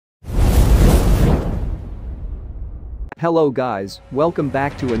Hello guys, welcome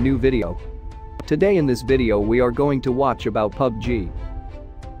back to a new video. Today in this video we are going to watch about PUBG.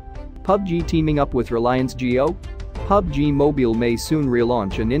 PUBG teaming up with Relaince Jio? PUBG Mobile may soon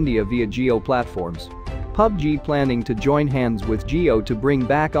relaunch in India via Jio platforms. PUBG planning to join hands with Jio to bring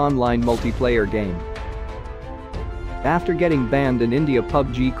back online multiplayer game. After getting banned in India,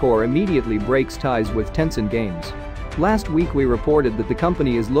 PUBG Core immediately breaks ties with Tencent Games. Last week we reported that the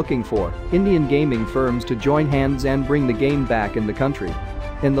company is looking for Indian gaming firms to join hands and bring the game back in the country.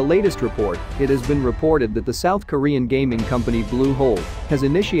 In the latest report, it has been reported that the South Korean gaming company Blue Hole has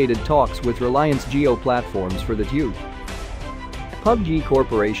initiated talks with Relaince Jio platforms for the too. PUBG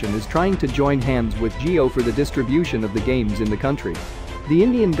Corporation is trying to join hands with Jio for the distribution of the games in the country. The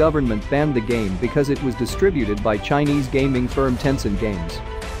Indian government banned the game because it was distributed by Chinese gaming firm Tencent Games.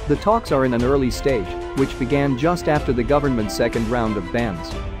 The talks are in an early stage, which began just after the government's second round of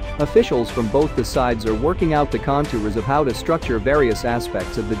bans. Officials from both the sides are working out the contours of how to structure various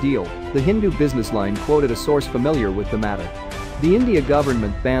aspects of the deal, the Hindu business line quoted a source familiar with the matter. The India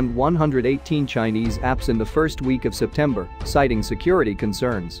government banned 118 Chinese apps in the first week of September, citing security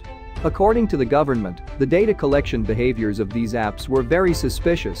concerns. According to the government, the data collection behaviors of these apps were very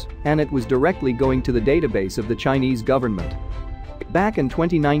suspicious, and it was directly going to the database of the Chinese government. Back in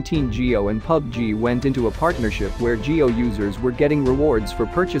 2019, Jio and PUBG went into a partnership where Jio users were getting rewards for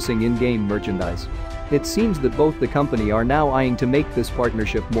purchasing in-game merchandise. It seems that both the company are now eyeing to make this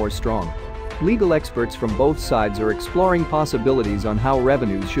partnership more strong. Legal experts from both sides are exploring possibilities on how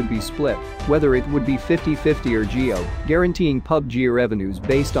revenues should be split, whether it would be 50-50 or Jio, guaranteeing PUBG revenues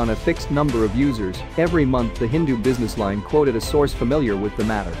based on a fixed number of users every month, the Hindu business line quoted a source familiar with the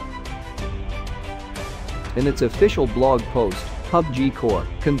matter. In its official blog post, PUBG Core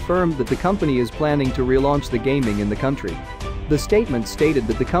confirmed that the company is planning to relaunch the gaming in the country. The statement stated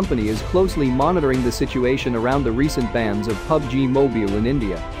that the company is closely monitoring the situation around the recent bans of PUBG Mobile in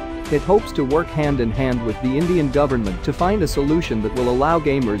India. It hopes to work hand in hand with the Indian government to find a solution that will allow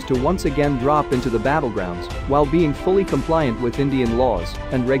gamers to once again drop into the battlegrounds while being fully compliant with Indian laws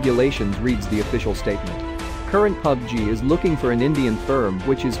and regulations, reads the official statement. Current PUBG is looking for an Indian firm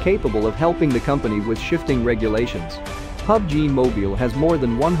which is capable of helping the company with shifting regulations. PUBG Mobile has more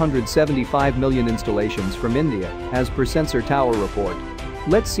than 175 million installations from India, as per Sensor Tower report.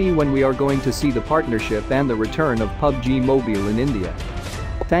 Let's see when we are going to see the partnership and the return of PUBG Mobile in India.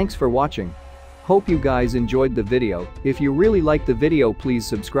 Thanks for watching. Hope you guys enjoyed the video. If you really like the video, please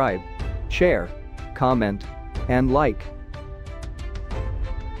subscribe, share, comment, and like.